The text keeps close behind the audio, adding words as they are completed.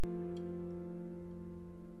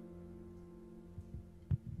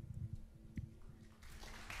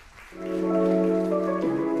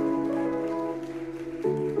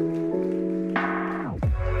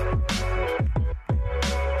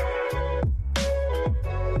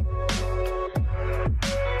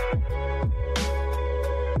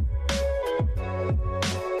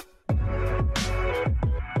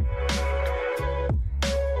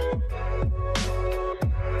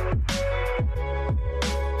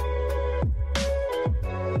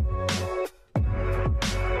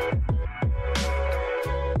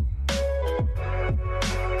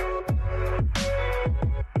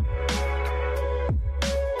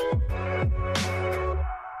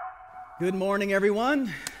Good morning,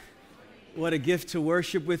 everyone. What a gift to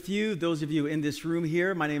worship with you. Those of you in this room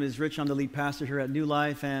here, my name is Rich. I'm the lead pastor here at New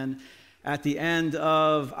Life, and at the end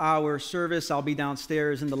of our service, I'll be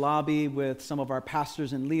downstairs in the lobby with some of our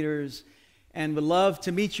pastors and leaders, and would love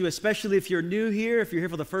to meet you, especially if you're new here, if you're here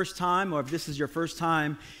for the first time, or if this is your first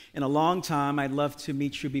time in a long time. I'd love to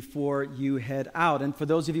meet you before you head out. And for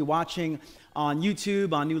those of you watching on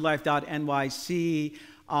YouTube, on newlife.nyc,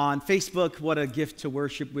 on Facebook, what a gift to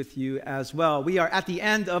worship with you as well. We are at the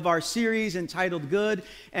end of our series entitled Good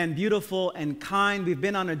and Beautiful and Kind. We've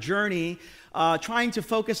been on a journey trying to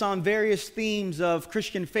focus on various themes of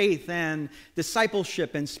Christian faith and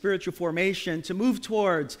discipleship and spiritual formation to move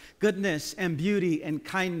towards goodness and beauty and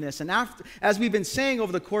kindness. And as we've been saying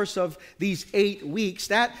over the course of these 8 weeks,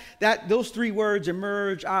 those three words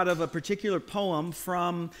emerge out of a particular poem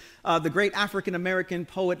from the great African-American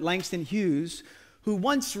poet Langston Hughes, who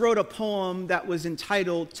once wrote a poem that was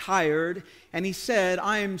entitled Tired, and he said,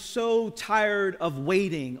 "I am so tired of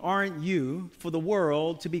waiting, aren't you, for the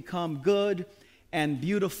world to become good and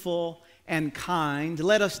beautiful and kind.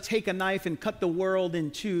 Let us take a knife and cut the world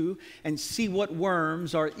in two and see what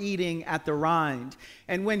worms are eating at the rind."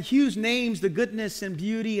 And when Hughes names the goodness and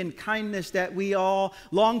beauty and kindness that we all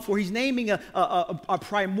long for, he's naming a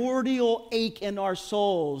primordial ache in our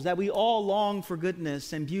souls, that we all long for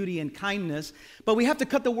goodness and beauty and kindness. But we have to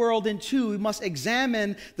cut the world in two. We must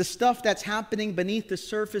examine the stuff that's happening beneath the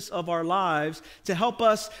surface of our lives to help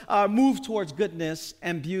us move towards goodness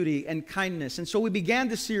and beauty and kindness. And so we began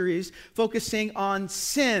the series focusing on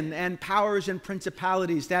sin and powers and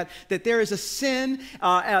principalities, that there is a sin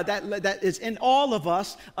that is in all of us,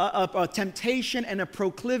 a temptation and a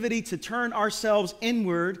proclivity to turn ourselves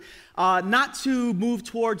inward, not to move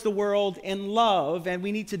towards the world in love, and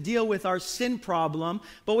we need to deal with our sin problem,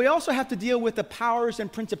 but we also have to deal with the powers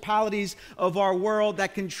and principalities of our world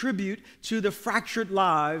that contribute to the fractured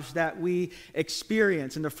lives that we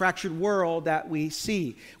experience and the fractured world that we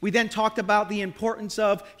see. We then talked about the importance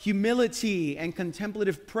of humility and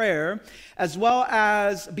contemplative prayer, as well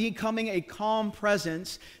as becoming a calm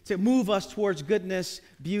presence to move us towards goodness,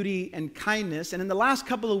 beauty, and kindness. And in the last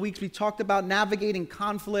couple of weeks, we talked about navigating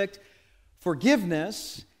conflict,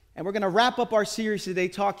 forgiveness, and we're going to wrap up our series today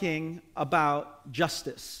talking about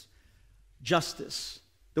justice. Justice.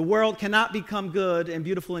 The world cannot become good and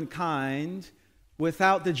beautiful and kind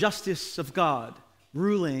without the justice of God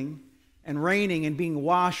ruling and reigning and being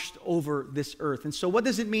washed over this earth. And so what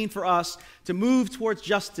does it mean for us to move towards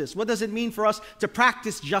justice? What does it mean for us to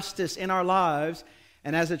practice justice in our lives?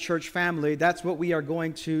 And as a church family, that's what we are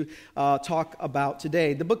going to talk about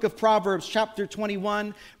today. The book of Proverbs, chapter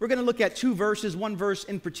 21. We're going to look at two verses, one verse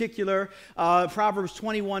in particular, Proverbs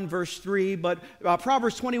 21, verse 3. But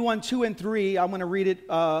Proverbs 21, 2 and 3, I'm going to read it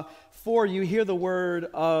for you. Hear the word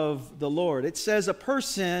of the Lord. It says, "A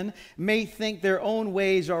person may think their own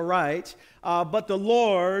ways are right, but the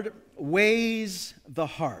Lord weighs the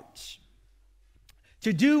heart.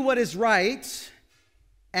 To do what is right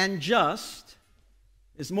and just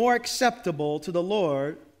is more acceptable to the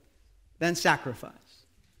Lord than sacrifice."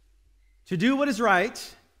 To do what is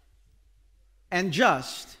right and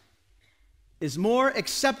just is more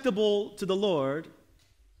acceptable to the Lord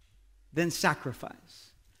than sacrifice.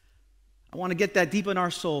 I want to get that deep in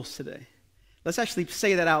our souls today. Let's actually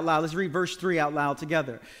say that out loud. Let's read verse 3 out loud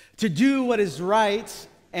together. To do what is right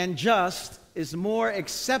and just is more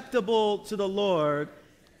acceptable to the Lord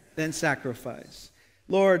than sacrifice.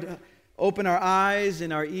 Lord, open our eyes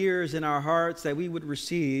and our ears and our hearts that we would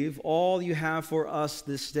receive all you have for us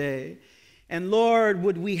this day. And Lord,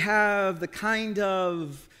 would we have the kind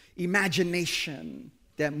of imagination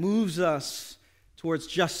that moves us towards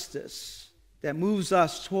justice, that moves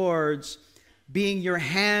us towards being your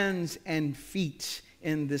hands and feet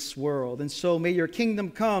in this world. And so may your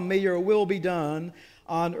kingdom come, may your will be done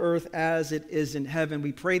on earth as it is in heaven.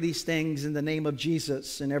 We pray these things in the name of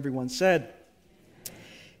Jesus. And everyone said,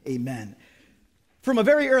 amen. From a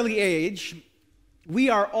very early age, we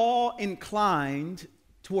are all inclined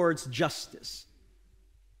towards justice.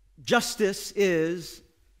 Justice is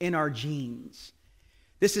in our genes.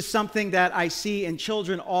 This is something that I see in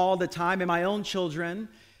children all the time, in my own children.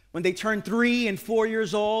 When they turn 3 and 4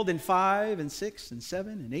 years old, and 5 and 6 and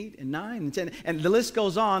 7 and 8 and 9 and 10, and the list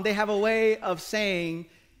goes on, they have a way of saying,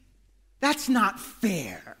 "That's not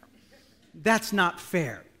fair. That's not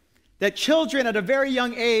fair." That children at a very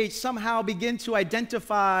young age somehow begin to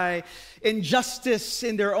identify injustice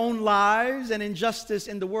in their own lives and injustice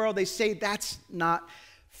in the world. They say, "That's not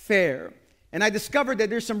fair." And I discovered that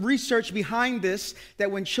there's some research behind this,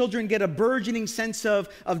 that when children get a burgeoning sense of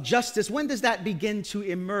justice, when does that begin to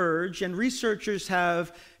emerge? And researchers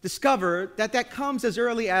have discovered that that comes as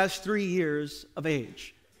early as 3 years of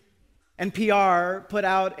age. NPR put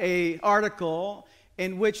out an article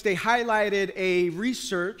in which they highlighted a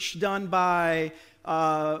research done by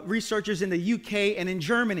researchers in the UK and in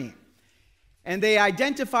Germany. And they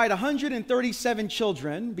identified 137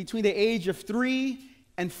 children between the age of 3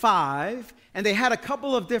 and 5, and they had a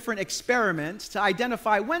couple of different experiments to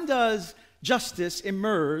identify when does justice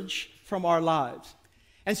emerge from our lives.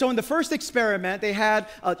 And so in the first experiment, they had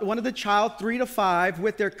one of the child, 3 to 5,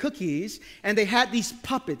 with their cookies, and they had these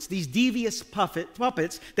puppets, these devious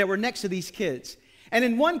puppets that were next to these kids. And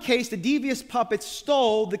in one case, the devious puppets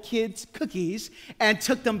stole the kids' cookies and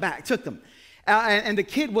took them. And the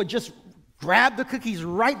kid would just grab the cookies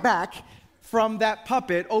right back from that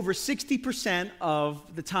puppet over 60%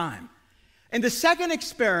 of the time. In the second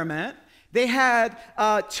experiment, they had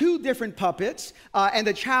 2 different puppets, and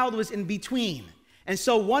the child was in between. And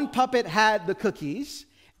so one puppet had the cookies,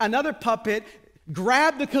 another puppet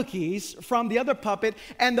grabbed the cookies from the other puppet,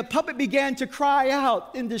 and the puppet began to cry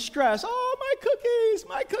out in distress, "Oh, my cookies,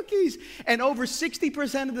 my cookies." And over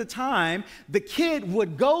 60% of the time, the kid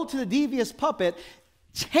would go to the devious puppet,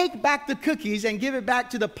 take back the cookies, and give it back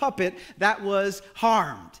to the puppet that was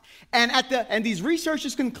harmed. And these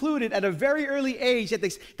researchers concluded at a very early age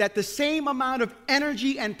that the same amount of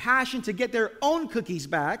energy and passion to get their own cookies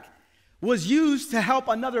back was used to help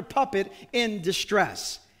another puppet in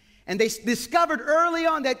distress. And they discovered early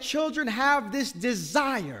on that children have this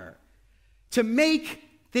desire to make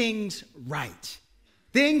things right.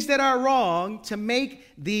 Things that are wrong, to make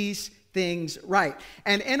these things right.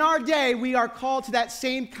 And in our day, we are called to that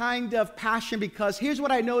same kind of passion, because here's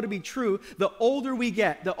what I know to be true: the older we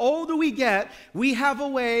get, we have a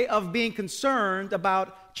way of being concerned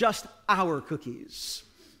about just our cookies.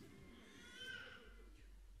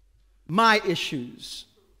 My issues,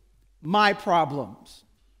 my problems,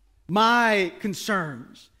 my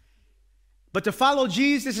concerns. But to follow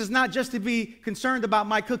Jesus is not just to be concerned about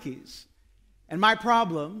my cookies and my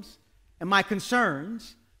problems and my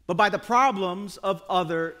concerns, but by the problems of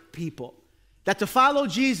other people. That to follow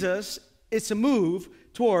Jesus is to move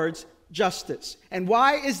towards justice. And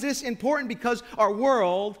why is this important? Because our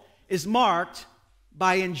world is marked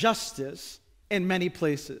by injustice in many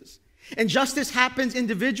places. Injustice happens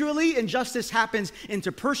individually, injustice happens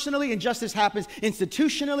interpersonally, injustice happens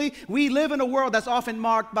institutionally. We live in a world that's often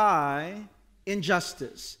marked by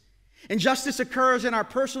injustice. Injustice occurs in our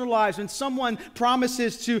personal lives when someone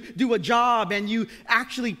promises to do a job and you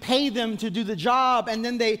actually pay them to do the job and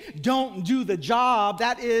then they don't do the job.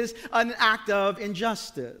 That is an act of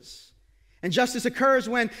injustice. Injustice occurs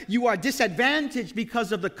when you are disadvantaged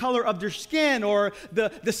because of the color of your skin or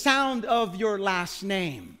the sound of your last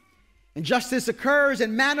name. Injustice occurs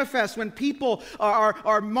and manifests when people are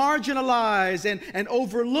marginalized and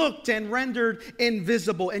overlooked and rendered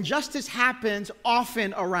invisible. Injustice happens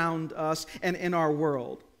often around us and in our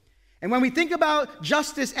world. And when we think about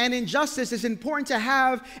justice and injustice, it's important to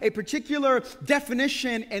have a particular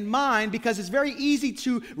definition in mind, because it's very easy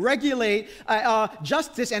to regulate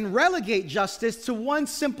justice and relegate justice to one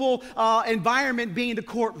simple environment, being the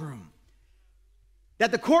courtroom.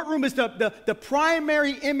 That the courtroom is the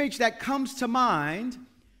primary image that comes to mind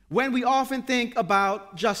when we often think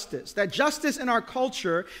about justice. That justice in our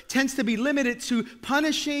culture tends to be limited to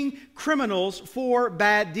punishing criminals for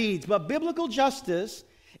bad deeds. But biblical justice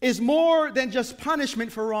is more than just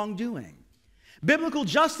punishment for wrongdoing. Biblical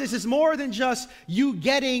justice is more than just you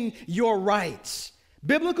getting your rights.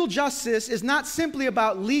 Biblical justice is not simply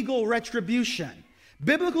about legal retribution.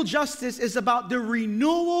 Biblical justice is about the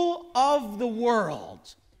renewal of the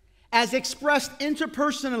world as expressed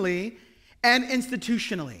interpersonally and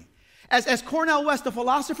institutionally. As Cornel West, the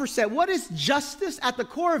philosopher, said, what is justice at the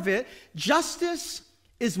core of it? Justice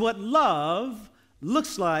is what love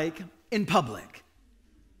looks like in public.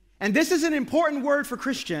 And this is an important word for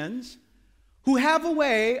Christians who have a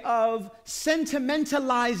way of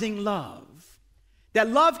sentimentalizing love. That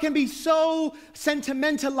love can be so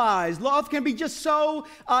sentimentalized. Love can be just so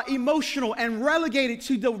emotional and relegated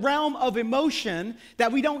to the realm of emotion that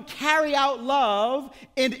we don't carry out love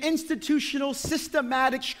in institutional,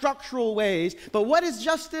 systematic, structural ways. But what is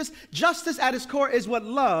justice? Justice at its core is what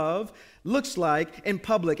love looks like in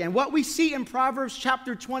public. And what we see in Proverbs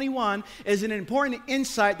chapter 21 is an important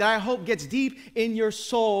insight that I hope gets deep in your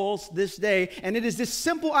souls this day. And it is this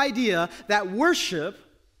simple idea that worship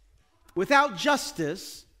without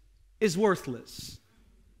justice is worthless.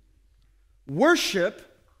 Worship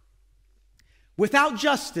without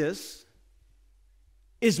justice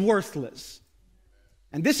is worthless.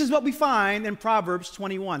 And this is what we find in Proverbs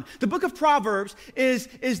 21. The book of Proverbs is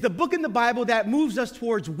the book in the Bible that moves us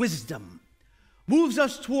towards wisdom, moves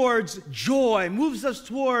us towards joy, moves us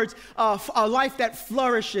towards a life that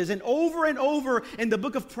flourishes. And over in the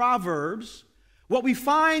book of Proverbs, what we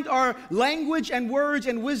find are language and words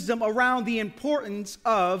and wisdom around the importance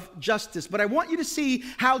of justice. But I want you to see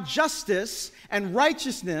how justice and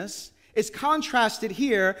righteousness is contrasted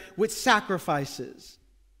here with sacrifices.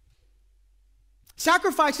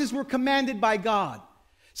 Sacrifices were commanded by God.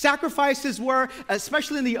 Sacrifices were,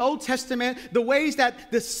 especially in the Old Testament, the ways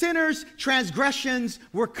that the sinner's transgressions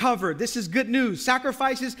were covered. This is good news.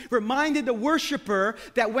 Sacrifices reminded the worshiper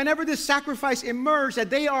that whenever this sacrifice emerged, that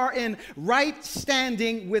they are in right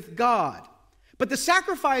standing with God. But the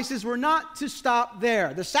sacrifices were not to stop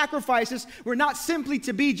there. The sacrifices were not simply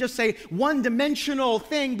to be just a one-dimensional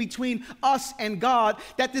thing between us and God,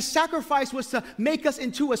 that this sacrifice was to make us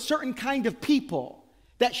into a certain kind of people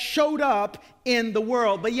that showed up in the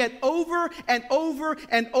world. But yet over and over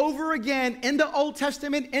and over again in the Old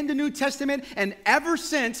Testament, in the New Testament, and ever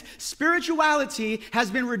since, spirituality has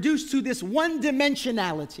been reduced to this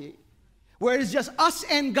one-dimensionality, where it is just us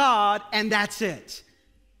and God, and that's it.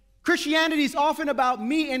 Christianity is often about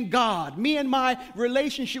me and God, me and my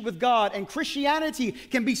relationship with God. And Christianity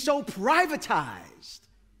can be so privatized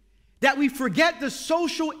that we forget the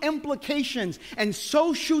social implications and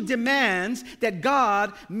social demands that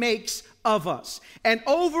God makes of us. And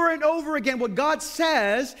over again, what God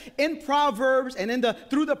says in Proverbs and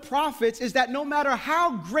through the prophets is that no matter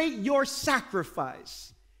how great your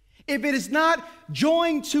sacrifice, if it is not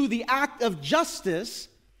joined to the act of justice,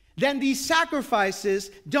 then these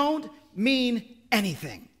sacrifices don't mean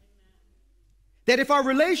anything. That if our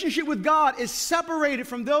relationship with God is separated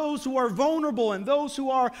from those who are vulnerable and those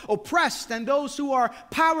who are oppressed and those who are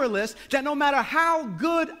powerless, that no matter how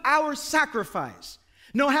good our sacrifice,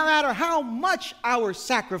 no matter how much our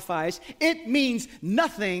sacrifice, it means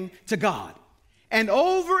nothing to God. And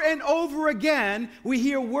over again, we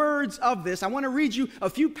hear words of this. I want to read you a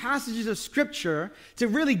few passages of Scripture to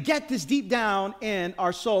really get this deep down in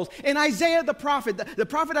our souls. In Isaiah the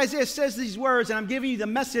prophet Isaiah says these words, and I'm giving you the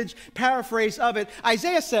Message paraphrase of it.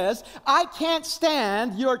 Isaiah says, "I can't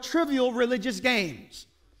stand your trivial religious games.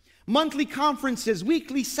 Monthly conferences,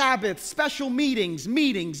 weekly Sabbaths, special meetings.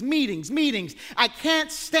 I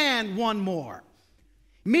can't stand one more.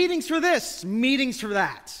 Meetings for this, meetings for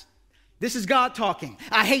that." This is God talking.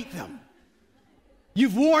 "I hate them.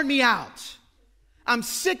 You've worn me out. I'm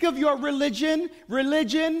sick of your religion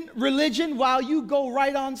while you go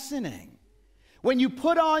right on sinning. When you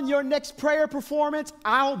put on your next prayer performance,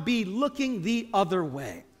 I'll be looking the other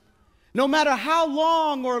way. No matter how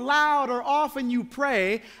long or loud or often you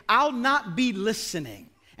pray, I'll not be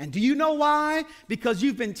listening. And do you know why? Because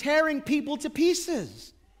you've been tearing people to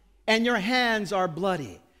pieces and your hands are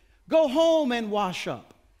bloody. Go home and wash up.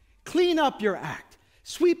 Clean up your act.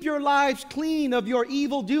 Sweep your lives clean of your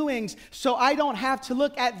evil doings so I don't have to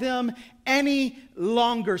look at them any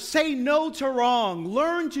longer. Say no to wrong.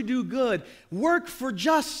 Learn to do good. Work for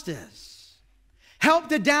justice. Help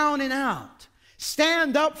the down and out.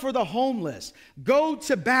 Stand up for the homeless. Go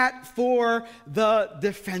to bat for the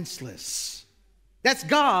defenseless." That's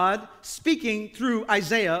God speaking through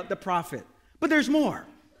Isaiah the prophet. But there's more.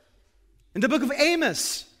 In the book of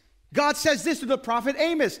Amos, God says this to the prophet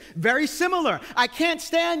Amos, very similar. "I can't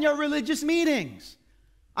stand your religious meetings.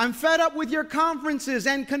 I'm fed up with your conferences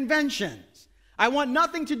and conventions. I want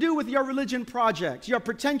nothing to do with your religion projects, your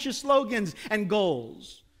pretentious slogans and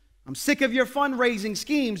goals. I'm sick of your fundraising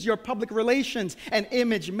schemes, your public relations and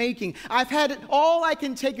image making. I've had all I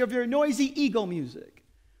can take of your noisy ego music.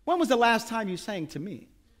 When was the last time you sang to me?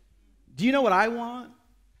 Do you know what I want?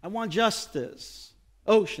 I want justice,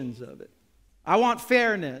 oceans of it. I want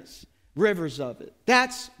fairness, rivers of it.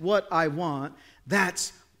 That's what I want.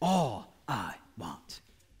 That's all I want."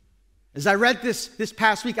 As I read this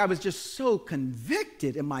past week, I was just so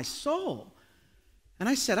convicted in my soul. And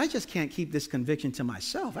I said, I just can't keep this conviction to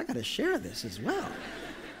myself. I got to share this as well.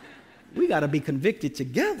 We got to be convicted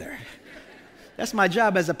together. That's my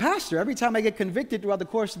job as a pastor. Every time I get convicted throughout the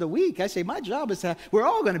course of the week, I say, my job is we're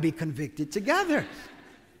all going to be convicted together.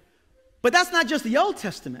 But that's not just the Old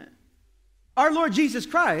Testament. Our Lord Jesus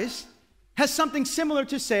Christ has something similar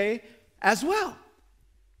to say as well.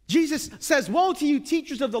 Jesus says, "Woe to you,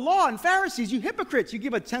 teachers of the law and Pharisees, you hypocrites! You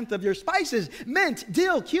give 1/10 of your spices, mint,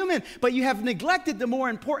 dill, cumin, but you have neglected the more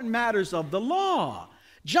important matters of the law.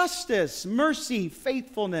 Justice, mercy,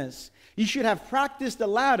 faithfulness. You should have practiced the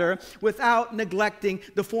latter without neglecting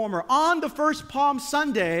the former." On the first Palm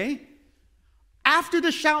Sunday, after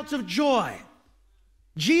the shouts of joy,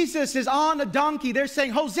 Jesus is on a donkey. They're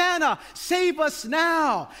saying, Hosanna, save us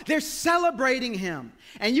now. They're celebrating him.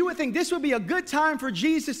 And you would think this would be a good time for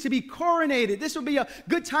Jesus to be coronated. This would be a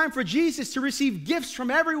good time for Jesus to receive gifts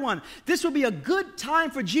from everyone. This would be a good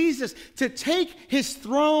time for Jesus to take his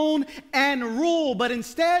throne and rule. But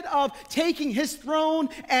instead of taking his throne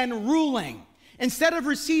and ruling, instead of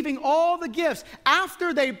receiving all the gifts,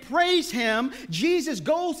 after they praise him, Jesus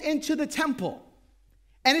goes into the temple.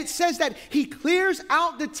 And it says that he clears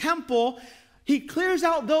out the temple. He clears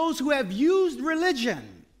out those who have used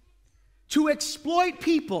religion to exploit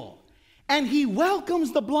people. And he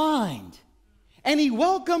welcomes the blind. And he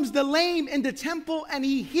welcomes the lame in the temple, and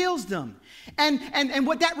he heals them. And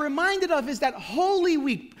what that reminded of is that Holy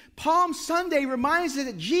Week, Palm Sunday, reminds us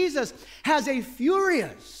that Jesus has a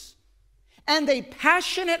furious and a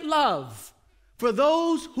passionate love for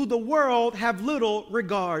those who the world have little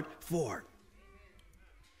regard for.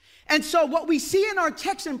 And so what we see in our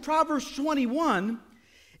text in Proverbs 21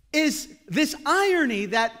 is this irony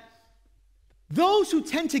that those who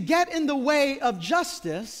tend to get in the way of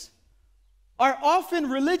justice are often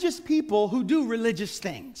religious people who do religious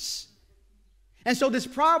things. And so this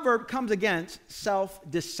proverb comes against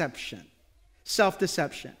self-deception.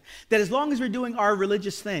 Self-deception. That as long as we're doing our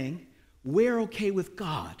religious thing, we're okay with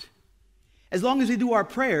God. As long as we do our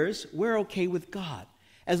prayers, we're okay with God.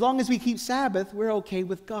 As long as we keep Sabbath, we're okay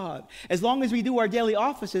with God. As long as we do our daily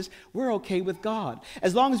offices, we're okay with God.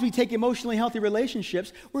 As long as we take emotionally healthy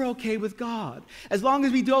relationships, we're okay with God. As long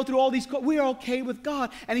as we go through all these, we're okay with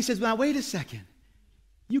God. And he says, now wait a second.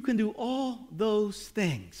 You can do all those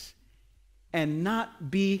things and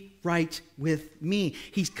not be right with me.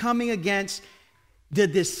 He's coming against the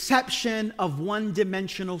deception of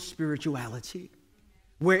one-dimensional spirituality,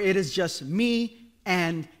 where it is just me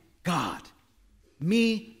and God.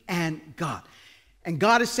 Me and God. And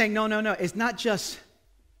God is saying, no. It's not just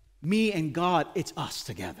me and God, it's us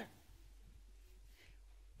together.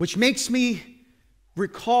 Which makes me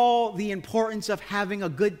recall the importance of having a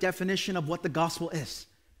good definition of what the gospel is.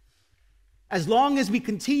 As long as we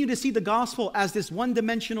continue to see the gospel as this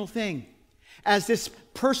one-dimensional thing, as this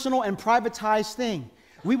personal and privatized thing,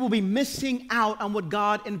 we will be missing out on what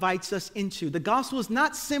God invites us into. The gospel is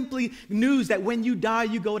not simply news that when you die,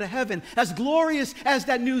 you go to heaven. As glorious as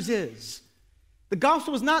that news is. The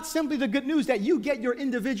gospel is not simply the good news that you get your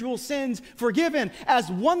individual sins forgiven.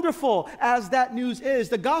 As wonderful as that news is,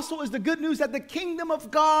 the gospel is the good news that the kingdom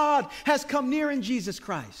of God has come near in Jesus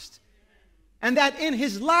Christ. And that in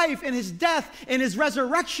his life, in his death, in his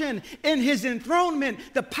resurrection, in his enthronement,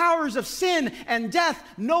 the powers of sin and death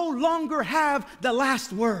no longer have the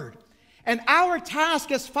last word. And our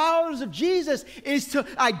task as followers of Jesus is to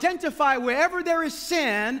identify wherever there is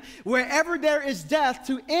sin, wherever there is death,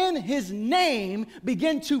 to in his name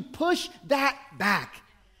begin to push that back.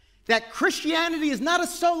 That Christianity is not a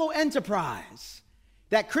solo enterprise.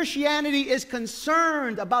 That Christianity is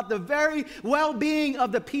concerned about the very well-being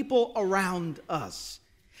of the people around us.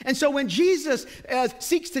 And so when Jesus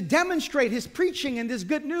seeks to demonstrate his preaching and this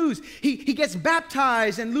good news, he gets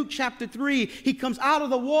baptized in Luke chapter 3. He comes out of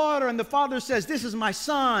the water and the Father says, "This is my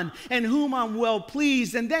Son in whom I'm well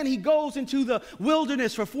pleased." And then he goes into the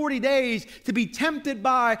wilderness for 40 days to be tempted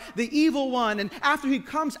by the evil one. And after he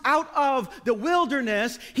comes out of the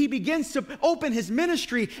wilderness, he begins to open his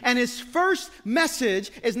ministry. And his first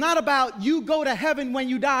message is not about you go to heaven when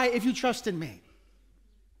you die if you trust in me.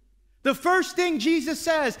 The first thing Jesus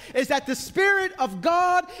says is that the Spirit of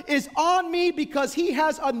God is on me because he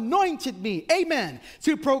has anointed me, amen,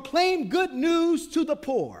 to proclaim good news to the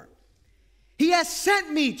poor. He has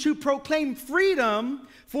sent me to proclaim freedom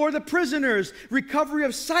for the prisoners, recovery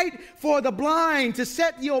of sight for the blind, to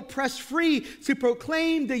set the oppressed free, to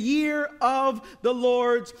proclaim the year of the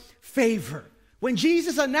Lord's favor. When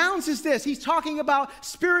Jesus announces this, he's talking about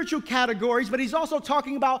spiritual categories, but he's also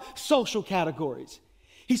talking about social categories.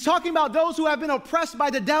 He's talking about those who have been oppressed by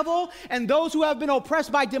the devil and those who have been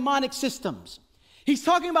oppressed by demonic systems. He's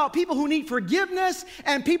talking about people who need forgiveness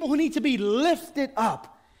and people who need to be lifted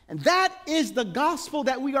up. And that is the gospel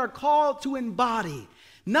that we are called to embody,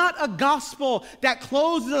 not a gospel that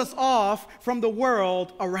closes us off from the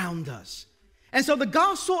world around us. And so the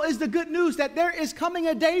gospel is the good news that there is coming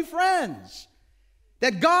a day, friends,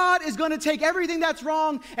 that God is going to take everything that's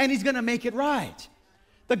wrong and he's going to make it right.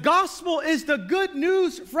 The gospel is the good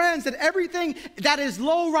news, friends, that everything that is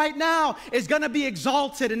low right now is going to be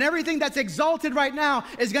exalted, and everything that's exalted right now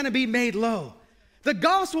is going to be made low. The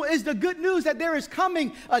gospel is the good news that there is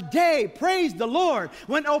coming a day, praise the Lord,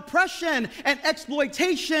 when oppression and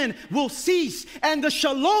exploitation will cease, and the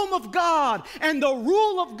shalom of God, and the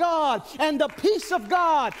rule of God, and the peace of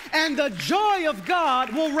God, and the joy of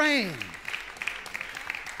God will reign.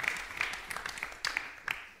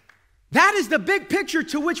 That is the big picture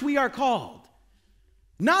to which we are called.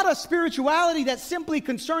 Not a spirituality that's simply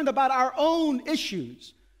concerned about our own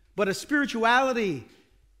issues, but a spirituality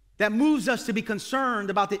that moves us to be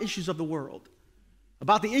concerned about the issues of the world,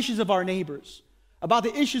 about the issues of our neighbors, about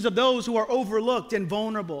the issues of those who are overlooked and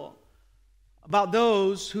vulnerable, about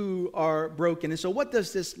those who are broken. And so what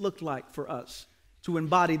does this look like for us to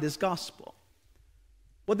embody this gospel?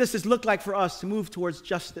 What does this look like for us to move towards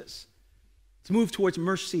justice, to move towards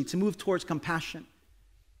mercy, to move towards compassion,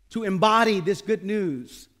 to embody this good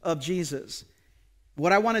news of Jesus?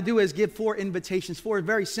 What I want to do is give four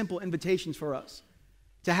very simple invitations for us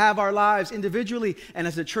to have our lives individually and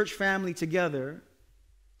as a church family together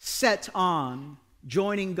set on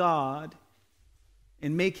joining God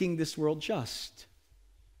in making this world just.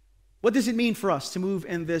 What does it mean for us to move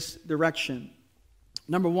in this direction?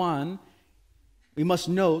 Number one, we must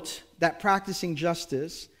note that practicing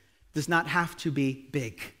justice does not have to be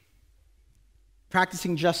big.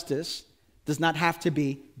 Practicing justice does not have to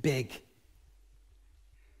be big.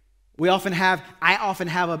 I often have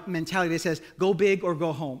a mentality that says, go big or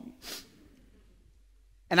go home.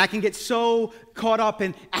 And I can get so caught up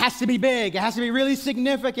in, it has to be big, it has to be really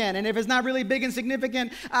significant. And if it's not really big and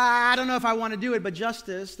significant, I don't know if I want to do it. But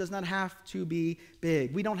justice does not have to be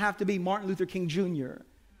big. We don't have to be Martin Luther King Jr.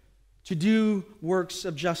 to do works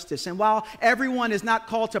of justice. And while everyone is not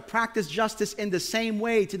called to practice justice in the same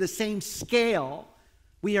way, to the same scale,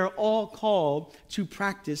 we are all called to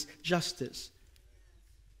practice justice.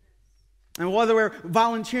 And whether we're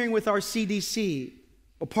volunteering with our CDC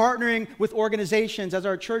or partnering with organizations as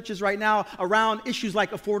our churches right now around issues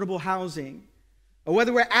like affordable housing, or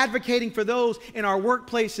whether we're advocating for those in our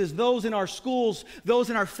workplaces, those in our schools, those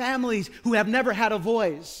in our families who have never had a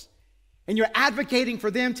voice, and you're advocating for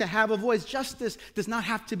them to have a voice, justice does not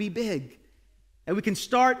have to be big. And we can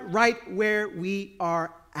start right where we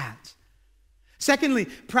are at. Secondly,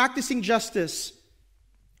 practicing justice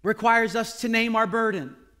requires us to name our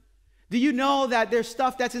burden. Do you know that there's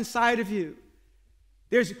stuff that's inside of you?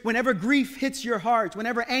 Whenever grief hits your heart,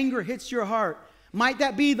 whenever anger hits your heart, might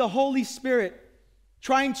that be the Holy Spirit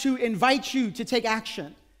trying to invite you to take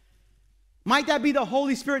action? Might that be the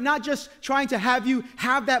Holy Spirit not just trying to have you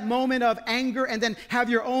have that moment of anger and then have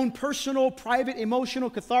your own personal, private, emotional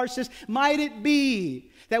catharsis? Might it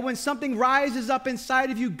be that when something rises up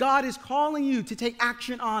inside of you, God is calling you to take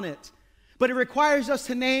action on it? But it requires us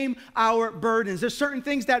to name our burdens. There's certain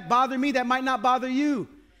things that bother me that might not bother you.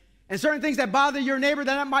 And certain things that bother your neighbor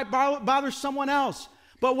that might bother someone else.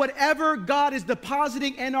 But whatever God is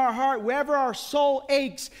depositing in our heart, wherever our soul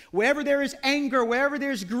aches, wherever there is anger, wherever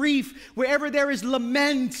there's grief, wherever there is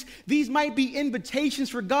lament, these might be invitations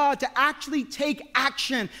for God to actually take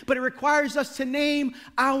action. But it requires us to name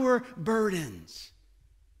our burdens.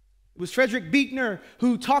 It was Frederick Buechner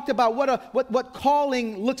who talked about what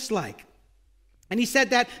calling looks like. And he said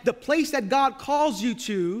that the place that God calls you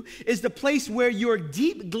to is the place where your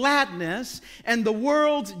deep gladness and the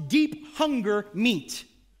world's deep hunger meet.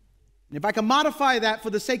 And if I can modify that for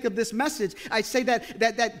the sake of this message, I say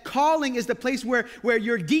that calling is the place where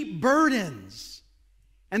your deep burdens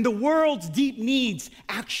and the world's deep needs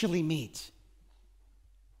actually meet.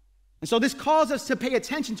 And so this calls us to pay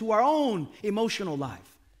attention to our own emotional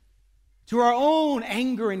life, to our own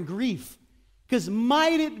anger and grief, because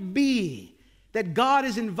might it be that God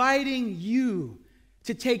is inviting you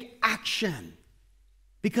to take action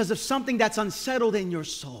because of something that's unsettled in your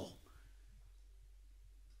soul.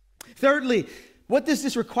 Thirdly, what does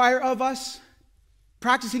this require of us?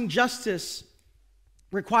 Practicing justice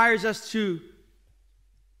requires us to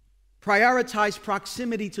prioritize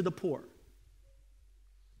proximity to the poor.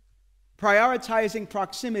 Prioritizing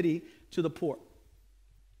proximity to the poor.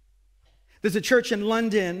 There's a church in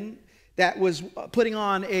London that was putting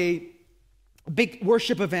on a big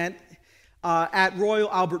worship event at Royal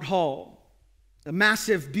Albert Hall. A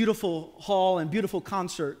massive, beautiful hall and beautiful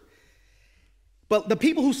concert. But the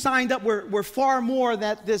people who signed up were far more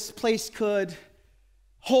that this place could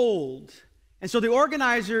hold. And so the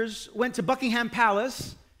organizers went to Buckingham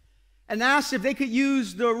Palace and asked if they could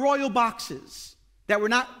use the royal boxes that were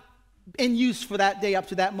not in use for that day up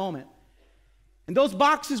to that moment. And those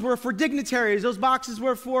boxes were for dignitaries. Those boxes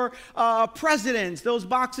were for presidents. Those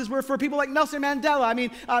boxes were for people like Nelson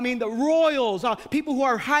Mandela. I mean the royals, people who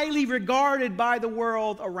are highly regarded by the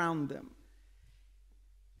world around them.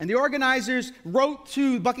 And the organizers wrote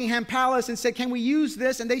to Buckingham Palace and said, can we use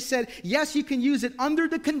this? And they said, yes, you can use it under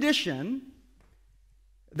the condition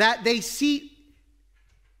that they seat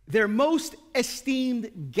their most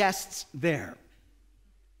esteemed guests there.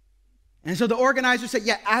 And so the organizers said,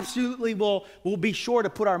 yeah, absolutely, we'll be sure to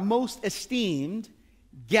put our most esteemed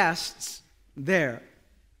guests there.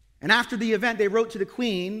 And after the event, they wrote to the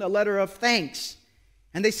Queen a letter of thanks.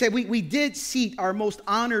 And they said, we did seat our most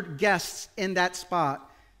honored guests in that spot,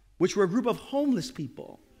 which were a group of homeless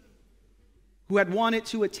people who had wanted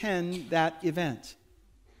to attend that event.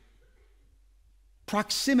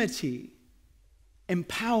 Proximity,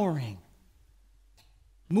 empowering,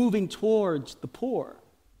 moving towards the poor.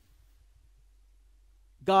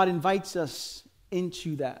 God invites us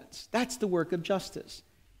into that. That's the work of justice.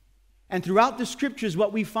 And throughout the scriptures,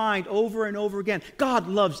 what we find over and over again, God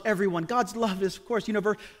loves everyone. God's love is, of course,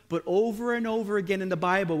 universal. But over and over again in the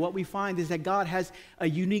Bible, what we find is that God has a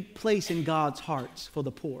unique place in God's hearts for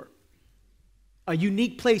the poor. A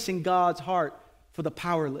unique place in God's heart for the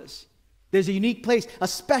powerless. There's a unique place, a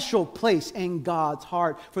special place in God's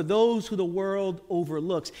heart for those who the world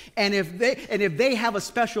overlooks. And if they have a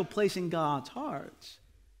special place in God's heart,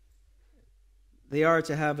 they are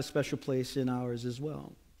to have a special place in ours as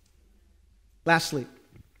well. Lastly,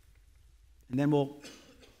 and then we'll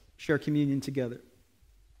share communion together.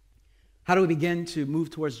 How do we begin to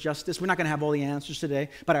move towards justice? We're not going to have all the answers today,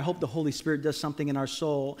 but I hope the Holy Spirit does something in our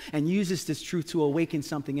soul and uses this truth to awaken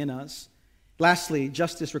something in us. Lastly,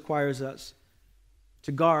 justice requires us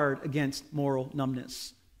to guard against moral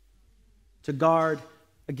numbness. To guard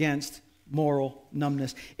against moral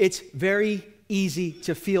numbness. It's very easy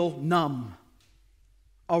to feel numb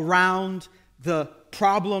around the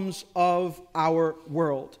problems of our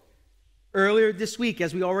world. Earlier this week,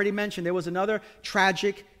 as we already mentioned, there was another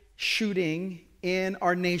tragic shooting in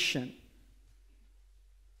our nation.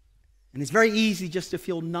 And it's very easy just to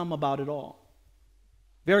feel numb about it all.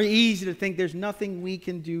 Very easy to think there's nothing we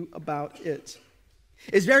can do about it.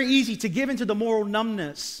 It's very easy to give into the moral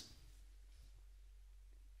numbness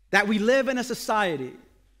that we live in a society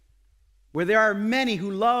where there are many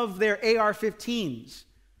who love their AR-15s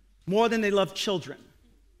more than they love children.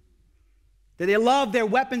 That they love their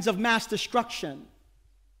weapons of mass destruction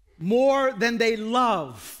more than they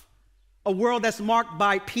love a world that's marked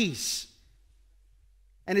by peace.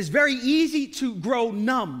 And it's very easy to grow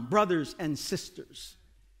numb, brothers and sisters,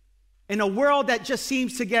 in a world that just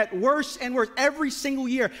seems to get worse and worse every single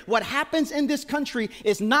year. What happens in this country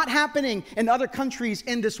is not happening in other countries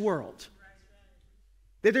in this world.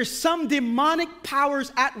 That there's some demonic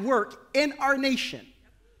powers at work in our nation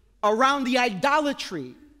around the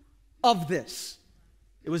idolatry of this.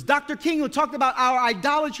 It was Dr. King who talked about our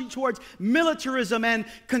idolatry towards militarism and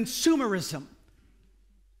consumerism.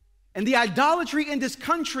 And the idolatry in this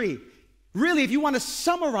country, really, if you want to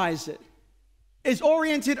summarize it, is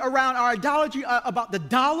oriented around our idolatry about the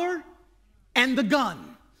dollar and the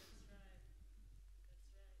gun.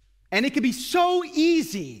 And it can be so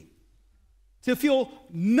easy to feel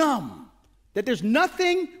numb that there's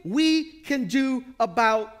nothing we can do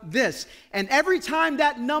about this. And every time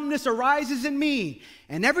that numbness arises in me,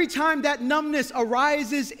 and every time that numbness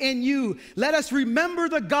arises in you, let us remember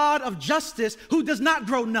the God of justice who does not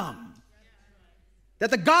grow numb.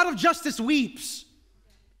 That the God of justice weeps,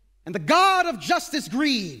 and the God of justice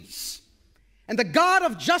grieves, and the God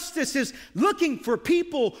of justice is looking for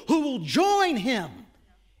people who will join him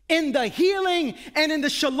in the healing and in the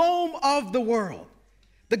shalom of the world.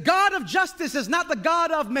 The God of justice is not the God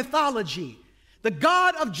of mythology. The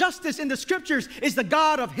God of justice in the scriptures is the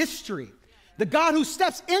God of history. The God who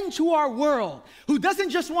steps into our world, who doesn't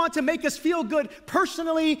just want to make us feel good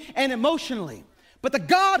personally and emotionally, but the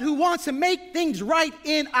God who wants to make things right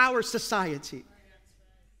in our society.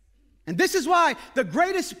 And this is why the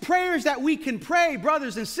greatest prayers that we can pray,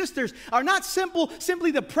 brothers and sisters, are not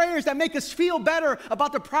simply the prayers that make us feel better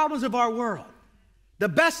about the problems of our world. The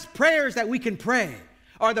best prayers that we can pray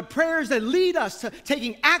are the prayers that lead us to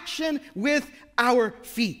taking action with our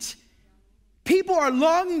feet. People are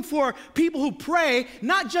longing for people who pray,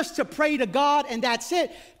 not just to pray to God and that's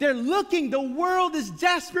it. They're looking, the world is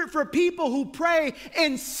desperate for people who pray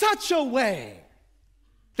in such a way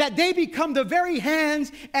that they become the very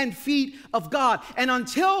hands and feet of God. And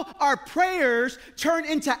until our prayers turn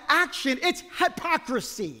into action, it's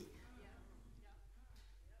hypocrisy.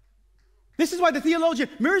 This is why the theologian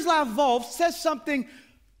Miroslav Volf says something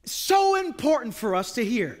so important for us to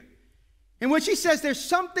hear, in which he says there's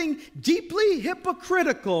something deeply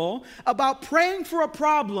hypocritical about praying for a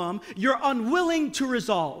problem you're unwilling to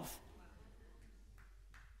resolve.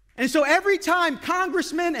 And so every time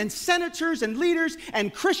congressmen and senators and leaders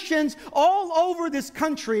and Christians all over this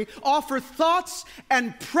country offer thoughts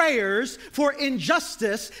and prayers for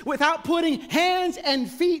injustice without putting hands and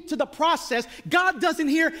feet to the process, God doesn't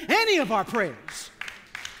hear any of our prayers.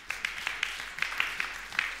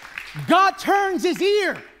 God turns his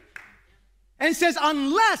ear and says,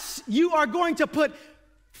 unless you are going to put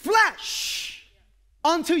flesh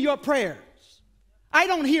onto your prayers, I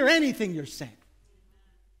don't hear anything you're saying.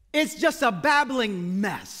 It's just a babbling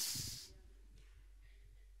mess.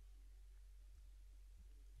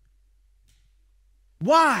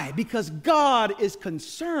 Why? Because God is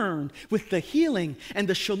concerned with the healing and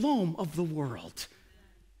the shalom of the world.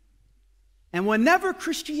 And whenever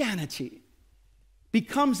Christianity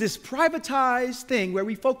becomes this privatized thing where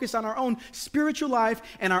we focus on our own spiritual life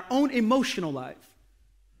and our own emotional life,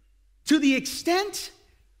 to the extent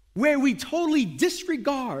where we totally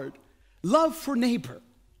disregard love for neighbor,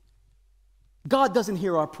 God doesn't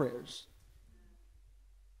hear our prayers.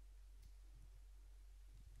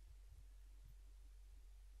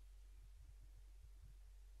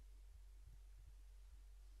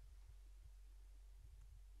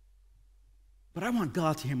 But I want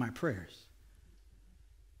God to hear my prayers.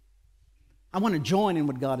 I want to join in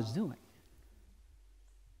what God is doing.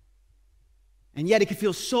 And yet it can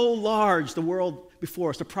feel so large, the world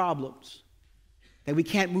before us, the problems, that we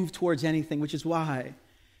can't move towards anything, which is why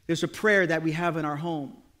there's a prayer that we have in our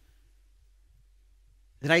home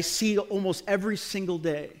that I see almost every single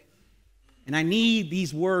day. And I need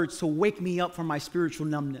these words to wake me up from my spiritual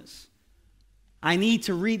numbness. I need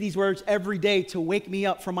to read these words every day to wake me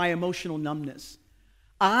up from my emotional numbness.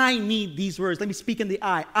 I need these words. Let me speak in the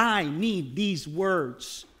I need these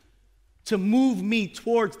words to move me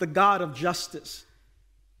towards the God of justice.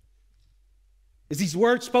 It's these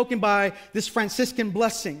words spoken by this Franciscan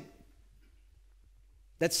blessing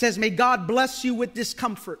that says, may God bless you with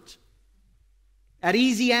discomfort at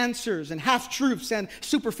easy answers and half-truths and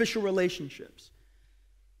superficial relationships,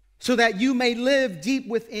 so that you may live deep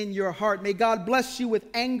within your heart. May God bless you with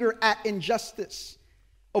anger at injustice,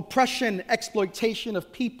 oppression, exploitation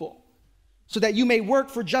of people, so that you may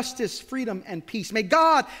work for justice, freedom, and peace. May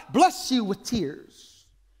God bless you with tears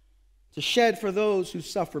to shed for those who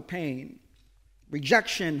suffer pain,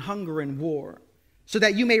 rejection, hunger, and war, so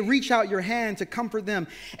that you may reach out your hand to comfort them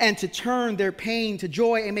and to turn their pain to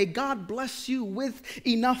joy. And may God bless you with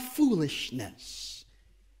enough foolishness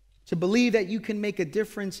to believe that you can make a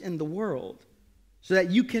difference in the world, so that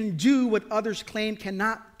you can do what others claim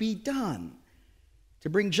cannot be done, to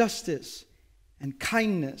bring justice and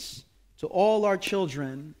kindness to all our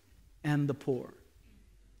children and the poor.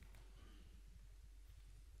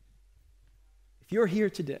 If you're here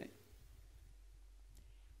today,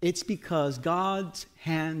 it's because God's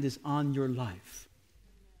hand is on your life.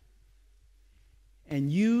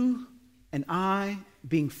 And you and I,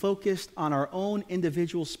 being focused on our own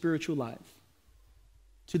individual spiritual life,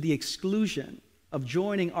 to the exclusion of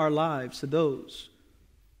joining our lives to those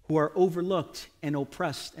who are overlooked and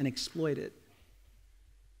oppressed and exploited,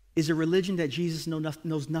 is a religion that Jesus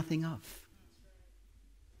knows nothing of.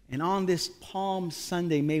 And on this Palm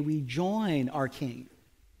Sunday, may we join our King.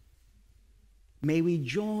 May we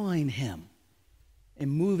join him in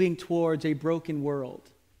moving towards a broken world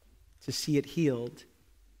to see it healed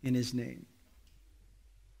in his name.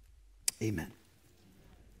 Amen.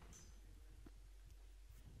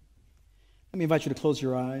 Let me invite you to close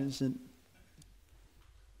your eyes, and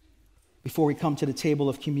before we come to the table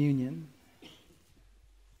of communion,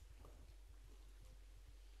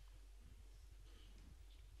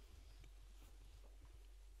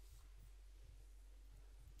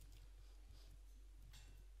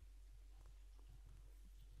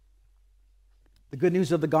 the good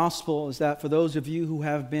news of the gospel is that for those of you who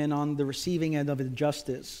have been on the receiving end of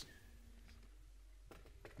injustice,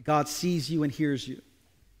 God sees you and hears you.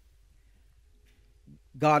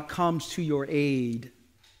 God comes to your aid.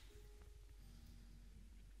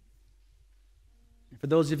 For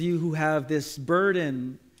those of you who have this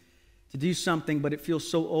burden to do something, but it feels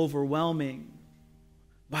so overwhelming,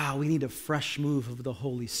 wow, we need a fresh move of the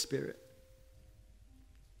Holy Spirit.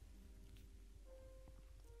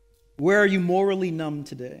 Where are you morally numb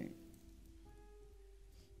today?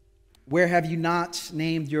 Where have you not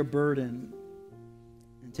named your burden?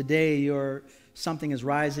 And today something is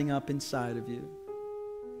rising up inside of you.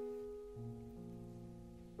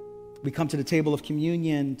 We come to the table of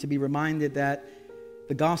communion to be reminded that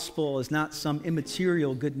the gospel is not some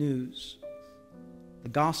immaterial good news. The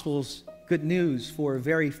gospel's good news for a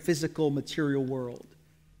very physical, material world.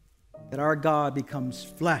 That our God becomes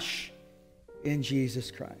flesh in Jesus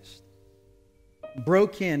Christ.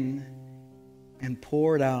 broken and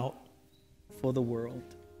poured out for the world.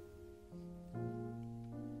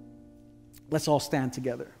 Let's all stand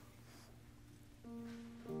together.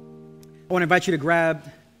 I want to invite you to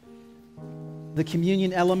grab the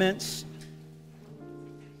communion elements.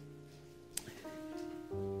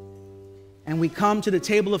 And we come to the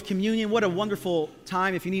table of communion. What a wonderful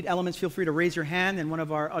time. If you need elements, feel free to raise your hand and one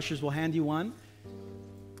of our ushers will hand you one.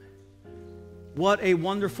 What a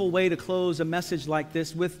wonderful way to close a message like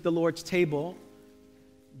this with the Lord's table,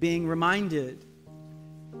 being reminded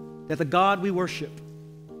that the God we worship,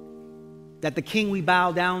 that the King we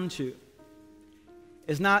bow down to,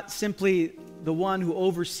 is not simply the one who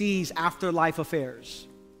oversees afterlife affairs,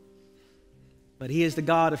 but He is the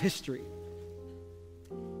God of history,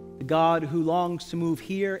 the God who longs to move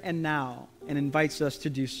here and now and invites us to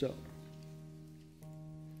do so.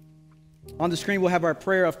 On the screen, we'll have our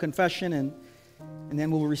prayer of confession, and then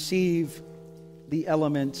we'll receive the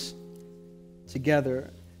elements together.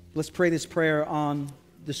 Let's pray this prayer on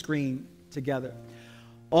the screen together.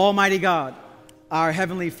 Almighty God, our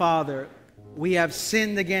Heavenly Father, we have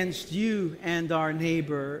sinned against you and our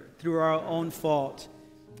neighbor through our own fault,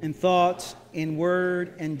 in thought, in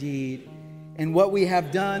word, and deed, in what we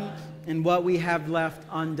have done and what we have left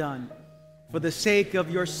undone. For the sake of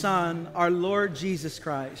your Son, our Lord Jesus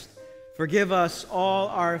Christ, forgive us all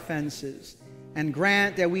our offenses, and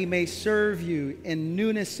grant that we may serve you in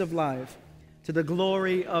newness of life, to the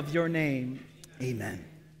glory of your name. Amen.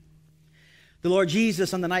 The Lord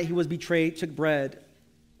Jesus, on the night he was betrayed, took bread,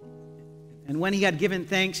 and when he had given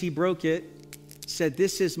thanks, he broke it, said,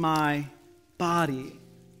 "This is my body,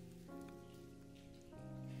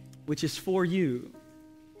 which is for you.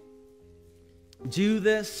 Do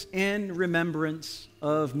this in remembrance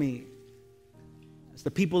of me." As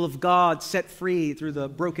the people of God set free through the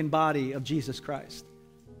broken body of Jesus Christ,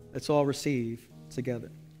 let's all receive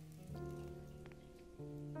together.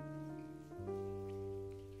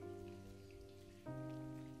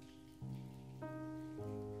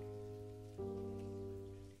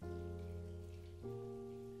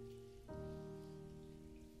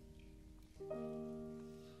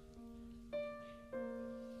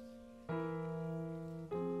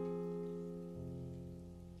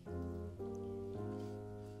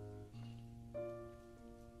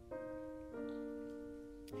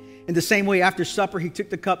 In the same way, after supper, he took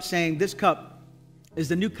the cup, saying, "This cup is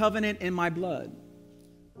the new covenant in my blood.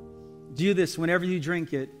 Do this whenever you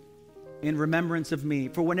drink it in remembrance of me.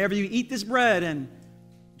 For whenever you eat this bread and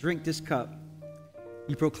drink this cup,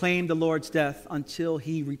 you proclaim the Lord's death until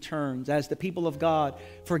he returns." As the people of God,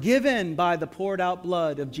 forgiven by the poured out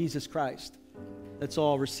blood of Jesus Christ, let's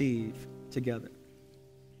all receive together.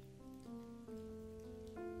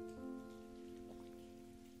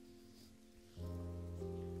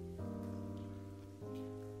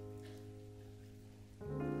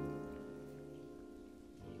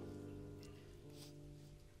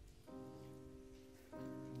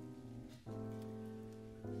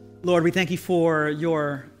 Lord, we thank you for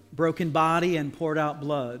your broken body and poured out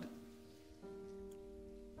blood,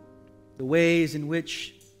 the ways in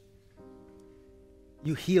which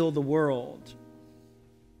you heal the world,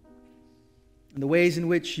 and the ways in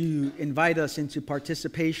which you invite us into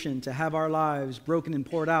participation to have our lives broken and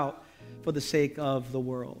poured out for the sake of the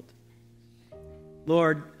world.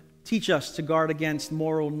 Lord, teach us to guard against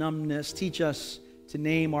moral numbness. Teach us to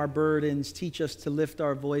name our burdens. Teach us to lift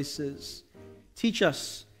our voices. Teach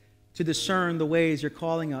us to discern the ways you're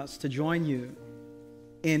calling us to join you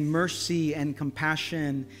in mercy and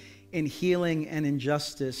compassion, in healing and in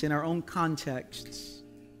justice, in our own contexts.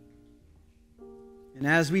 And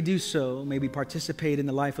as we do so, may we participate in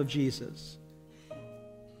the life of Jesus.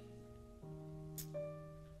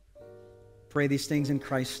 Pray these things in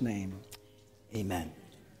Christ's name. Amen.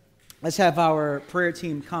 Let's have our prayer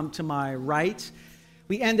team come to my right.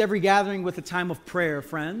 We end every gathering with a time of prayer,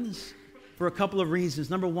 friends, for a couple of reasons.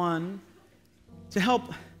 Number one, to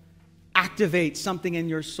help activate something in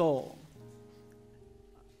your soul.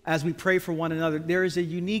 As we pray for one another, there is a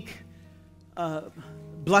unique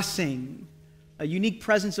blessing, a unique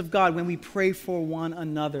presence of God when we pray for one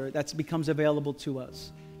another that becomes available to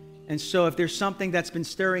us. And so if there's something that's been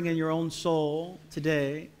stirring in your own soul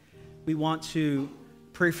today, we want to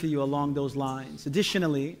pray for you along those lines.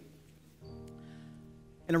 Additionally,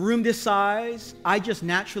 in a room this size, I just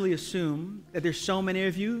naturally assume that there's so many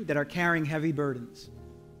of you that are carrying heavy burdens.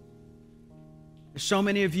 There's so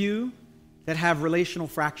many of you that have relational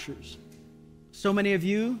fractures. So many of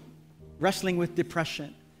you wrestling with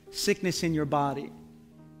depression, sickness in your body.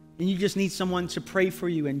 And you just need someone to pray for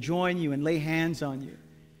you and join you and lay hands on you.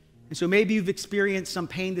 And so maybe you've experienced some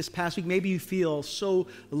pain this past week. Maybe you feel so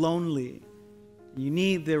lonely. You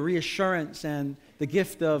need the reassurance and the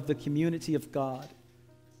gift of the community of God.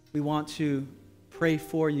 We want to pray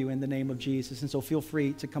for you in the name of Jesus. And so feel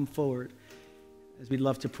free to come forward, as we'd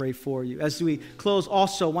love to pray for you. As we close,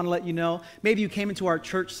 also want to let you know, maybe you came into our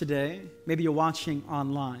church today, maybe you're watching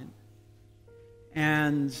online,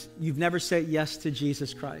 and you've never said yes to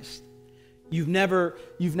Jesus Christ. You've never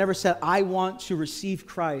said, I want to receive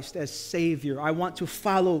Christ as Savior. I want to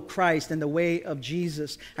follow Christ in the way of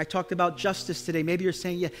Jesus. I talked about justice today. Maybe you're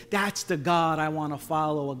saying, yeah, that's the God I want to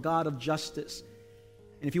follow, a God of justice.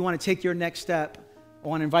 And if you want to take your next step, I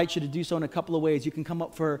want to invite you to do so in a couple of ways. You can come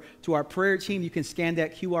up to our prayer team. You can scan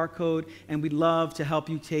that QR code, and we'd love to help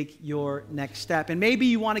you take your next step. And maybe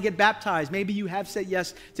you want to get baptized. Maybe you have said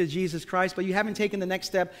yes to Jesus Christ, but you haven't taken the next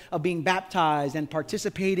step of being baptized and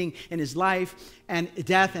participating in his life and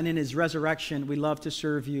death and in his resurrection. We'd love to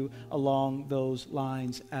serve you along those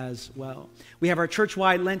lines as well. We have our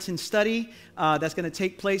church-wide Lenten study that's going to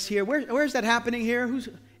take place here. Where is that happening here? Who's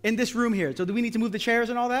in this room here? So do we need to move the chairs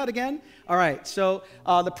and all that again? All right, so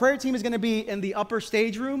the prayer team is going to be in the upper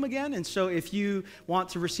stage room again, and so if you want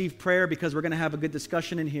to receive prayer, because we're going to have a good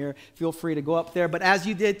discussion in here, feel free to go up there. But as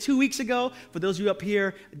you did 2 weeks ago, for those of you up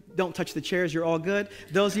here, don't touch the chairs, you're all good.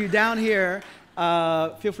 Those of you down here,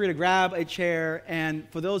 feel free to grab a chair, and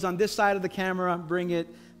for those on this side of the camera, bring it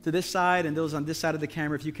to this side, and those on this side of the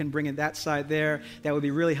camera, if you can bring it that side there, that would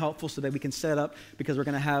be really helpful so that we can set up, because we're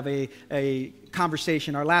going to have a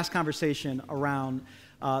conversation, our last conversation around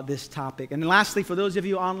this topic. And then lastly, for those of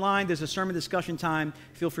you online, there's a sermon discussion time.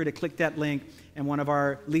 Feel free to click that link, and one of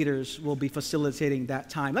our leaders will be facilitating that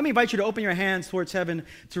time. Let me invite you to open your hands towards heaven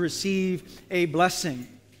to receive a blessing.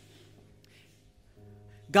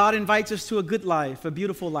 God invites us to a good life, a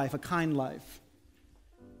beautiful life, a kind life.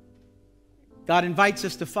 God invites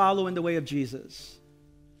us to follow in the way of Jesus,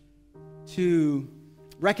 to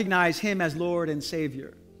recognize him as Lord and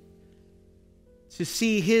Savior, to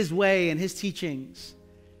see his way and his teachings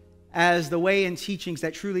as the way and teachings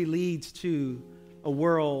that truly leads to a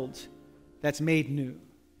world that's made new.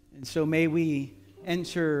 And so may we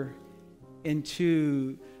enter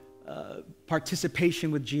into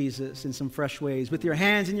participation with Jesus in some fresh ways, with your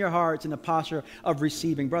hands in your hearts in a posture of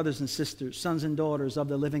receiving. Brothers and sisters, sons and daughters of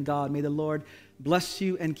the living God, may the Lord bless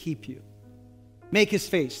you and keep you. Make his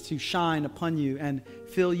face to shine upon you and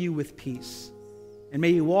fill you with peace. And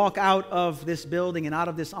may you walk out of this building and out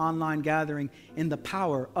of this online gathering in the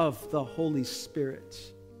power of the Holy Spirit,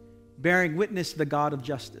 bearing witness to the God of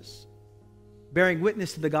justice, bearing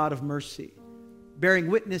witness to the God of mercy, bearing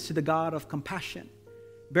witness to the God of compassion,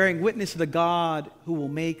 bearing witness to the God who will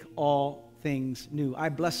make all things new. I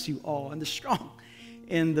bless you all in the strong,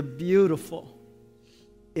 in the beautiful,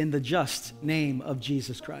 in the just name of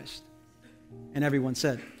Jesus Christ. And everyone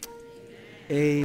said, Amen.